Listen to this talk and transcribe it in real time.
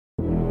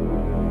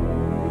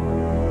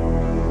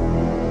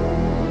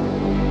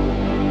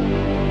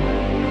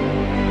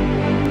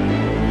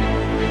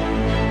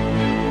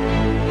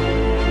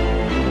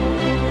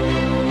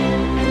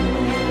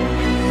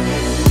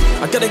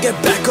gotta get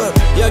back up.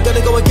 Yeah, I gotta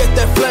go and get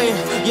that flame.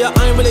 Yeah,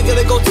 I ain't really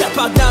gonna go tap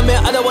out now,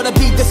 man. I don't wanna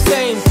be the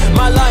same.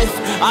 My life,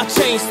 I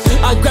changed.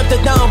 I grabbed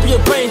it down,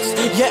 rearranged.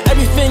 Yeah,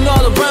 everything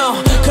all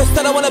around. Cause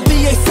I don't wanna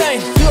be a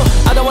saint.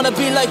 I don't wanna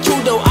be like you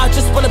though. I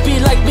just wanna be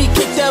like me.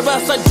 Kick their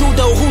ass like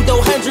judo,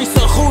 Hudo, Hendrix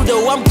or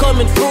Hudo. I'm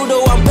coming through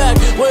though. I'm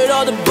back with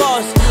all the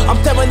bars. I'm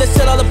tearing this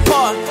shit all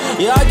apart.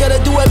 Yeah, I gotta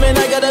do it, man.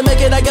 I gotta make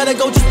it. I gotta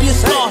go just be a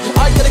star.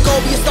 I gotta go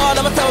be a star.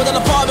 I'ma tear it all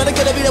apart, man. I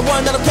gotta be the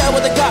one that don't care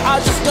what they got.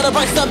 I just gotta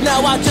rise up now.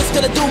 I just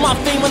gotta do my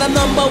thing when I'm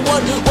 #1.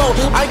 Whoa,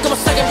 I ain't coming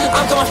second,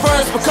 I'm coming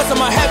first because of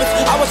my habits.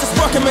 I was just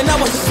working, man. I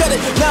was just said it.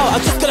 Now I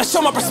just gotta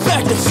show my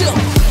perspective. Chill.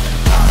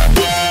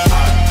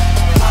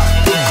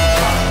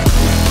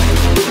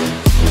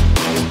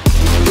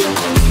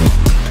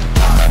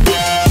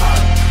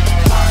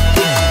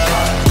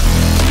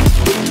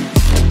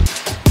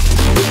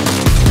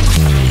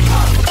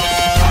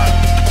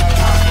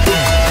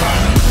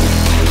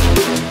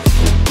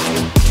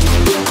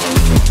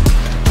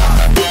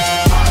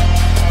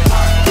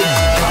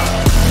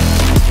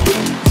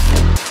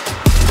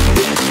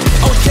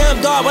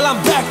 Well,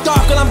 I'm back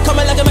dark, and I'm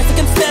coming like a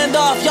Mexican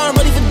standoff. Y'all ain't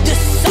ready for this.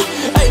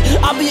 Hey,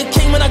 I'll be a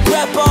king when I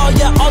grab all.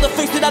 Yeah, all the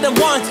things that I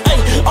didn't want. Hey,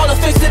 all the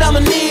things that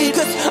I'ma need.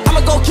 Cause I'ma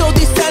go kill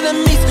these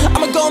enemies.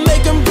 I'ma go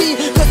make them be.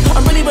 Cause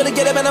I'm really gonna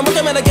get it, man. I'm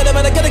working, man. I get it,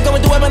 man. I gotta go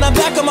and do it, man. I'm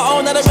back on my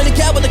own. I don't really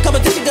care what the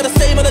competition gonna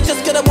say, man. I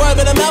just get a word,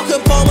 man. I'm out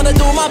Capone when I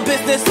do my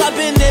business. I've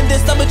been in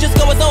this. I'ma just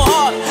go so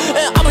hard.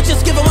 And I'ma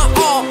just give it my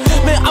all.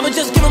 Man, I'ma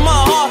just give it my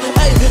heart.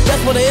 Hey, that's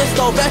what it is,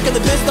 though. Back in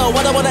the biz, though.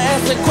 I don't wanna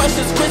answer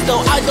questions, Chris,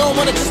 though. I don't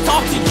wanna just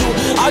talk to you.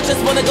 I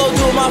just wanna go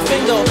do my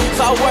thing though.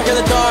 So I work in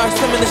the dark,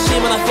 swim in the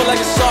sheen when I feel like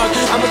a shark.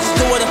 I'ma just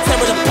do it and tear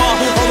it apart.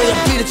 Only to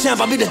be the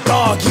champ, I'll be the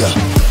dog, yeah.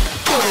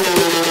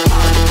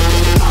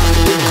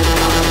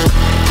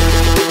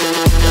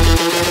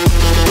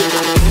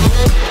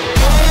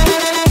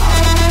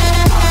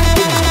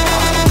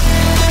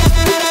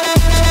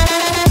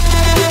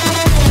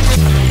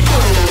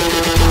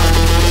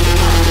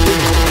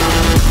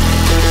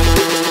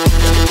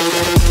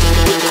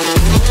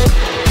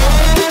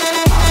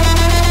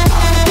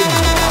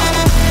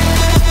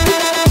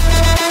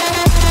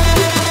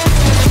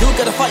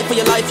 For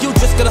your life, you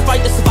just gotta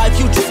fight to survive.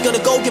 You just gotta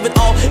go give it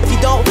all. If you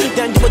don't,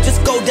 then you will just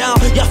go down.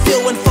 Yeah,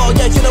 feel and fall.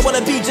 Yeah, you don't wanna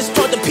be just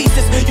torn to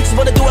pieces. You just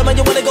wanna do it, man.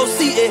 You wanna go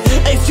see it.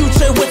 A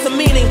future with a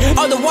meaning.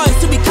 Otherwise,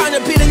 to be kinda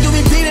beating, you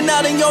be bleeding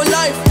out in your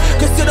life.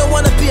 Cause you don't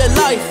wanna be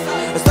alive.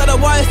 It's not a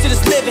wise to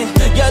just living.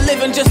 Yeah,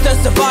 living just to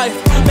survive.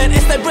 Man,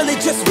 is that really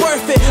just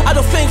worth it? I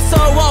don't think so.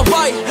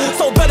 Alright,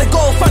 so better go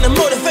find the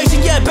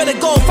motivation. Yeah, better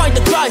go find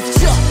the drive.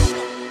 Yeah.